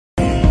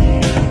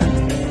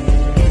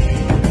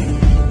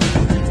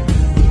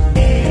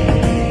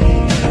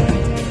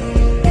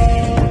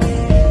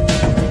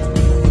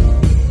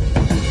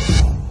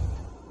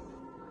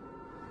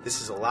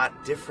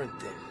different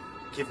than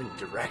giving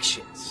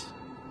directions,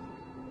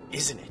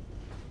 isn't it?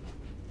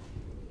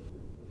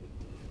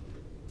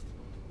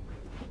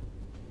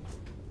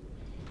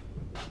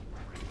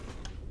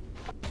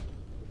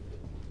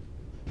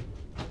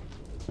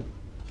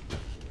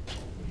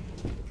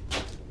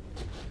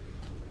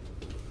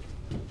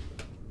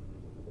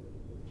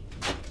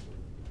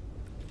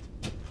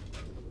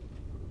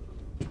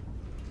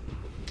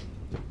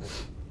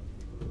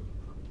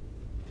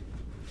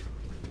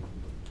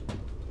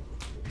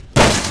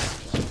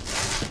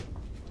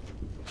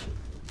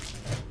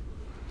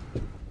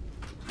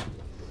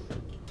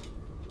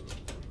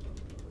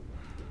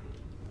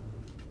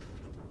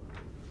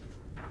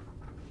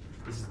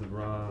 This is the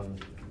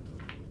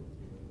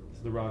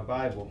wrong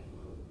Bible.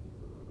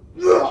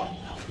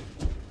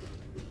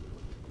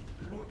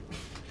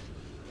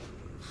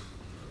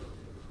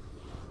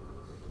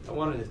 I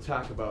wanted to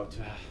talk about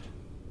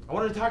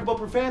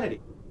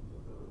profanity.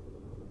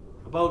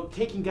 About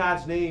taking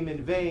God's name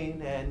in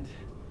vain and,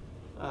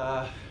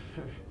 I'm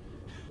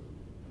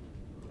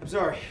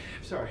sorry.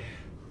 I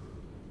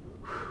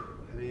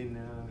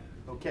mean,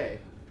 okay.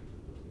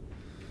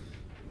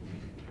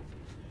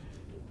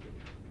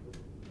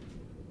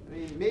 I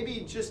mean,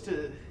 maybe just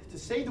to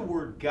say the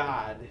word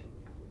God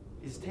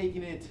is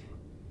taking it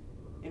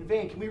in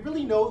vain. Can we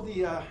really know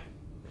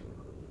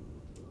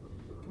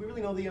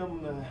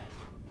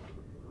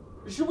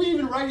should we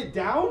even write it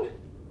down?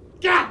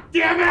 God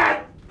damn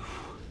it!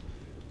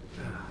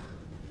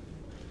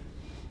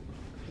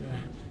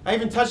 I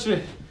haven't touched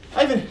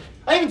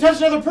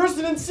another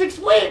person in 6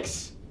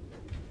 weeks!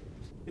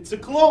 It's a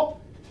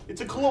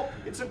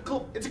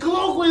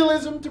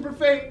colloquialism to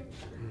profane.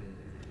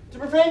 To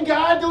profane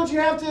God, don't you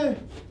have to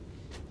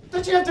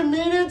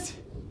mean it?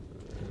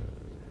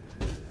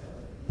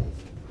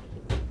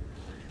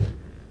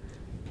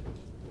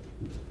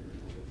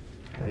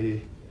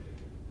 I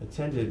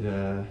attended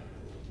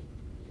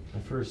my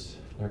first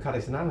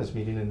Narcotics Anonymous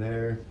meeting, and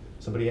there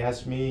somebody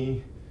asked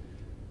me,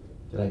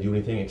 did I do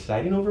anything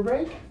exciting over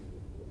break?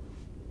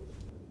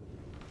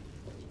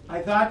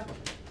 I thought,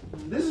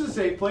 this is a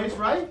safe place,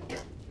 right?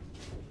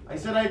 I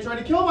said I tried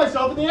to kill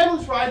myself and the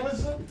ambulance ride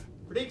was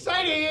pretty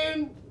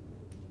exciting.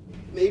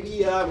 Maybe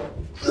God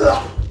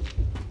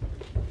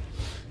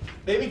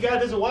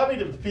doesn't want me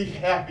to be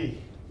happy.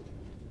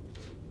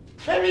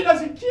 Maybe he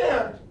doesn't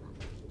care.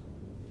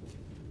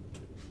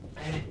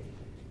 I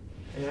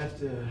have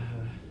to...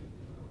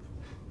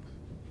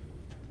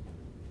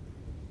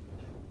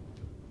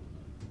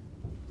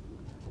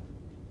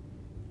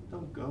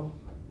 Don't go.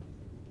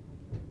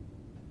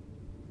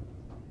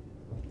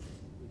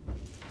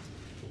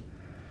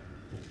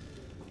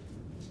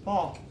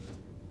 Paul.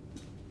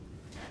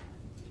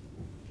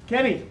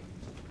 Kenny!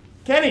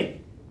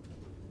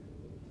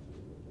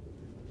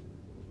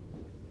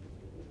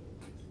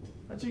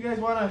 Don't you guys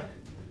wanna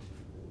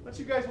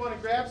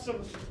grab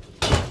some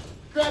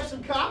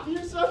coffee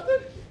or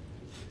something?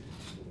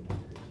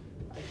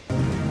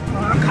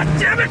 God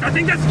damn it! I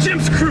think that's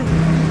Jim's crew!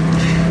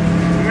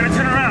 I'm gonna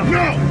turn around.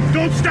 No!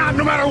 Don't stop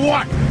no matter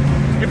what!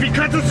 If he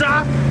cuts us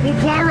off, we'll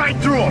plow right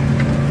through him!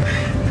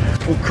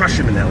 We'll crush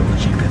him in that little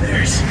Jeep of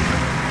theirs.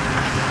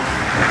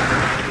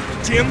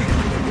 Jim,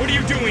 what are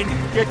you doing?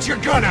 Get your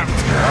gun out!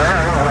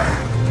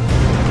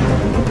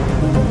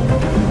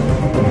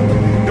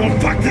 Don't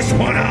fuck this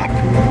one up!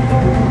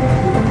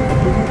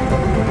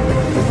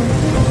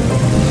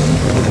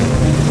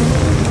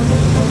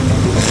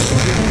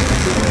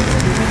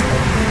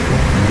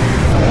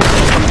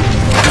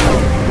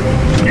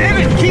 Damn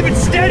it, keep it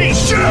steady!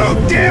 Shoot!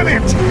 Damn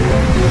it!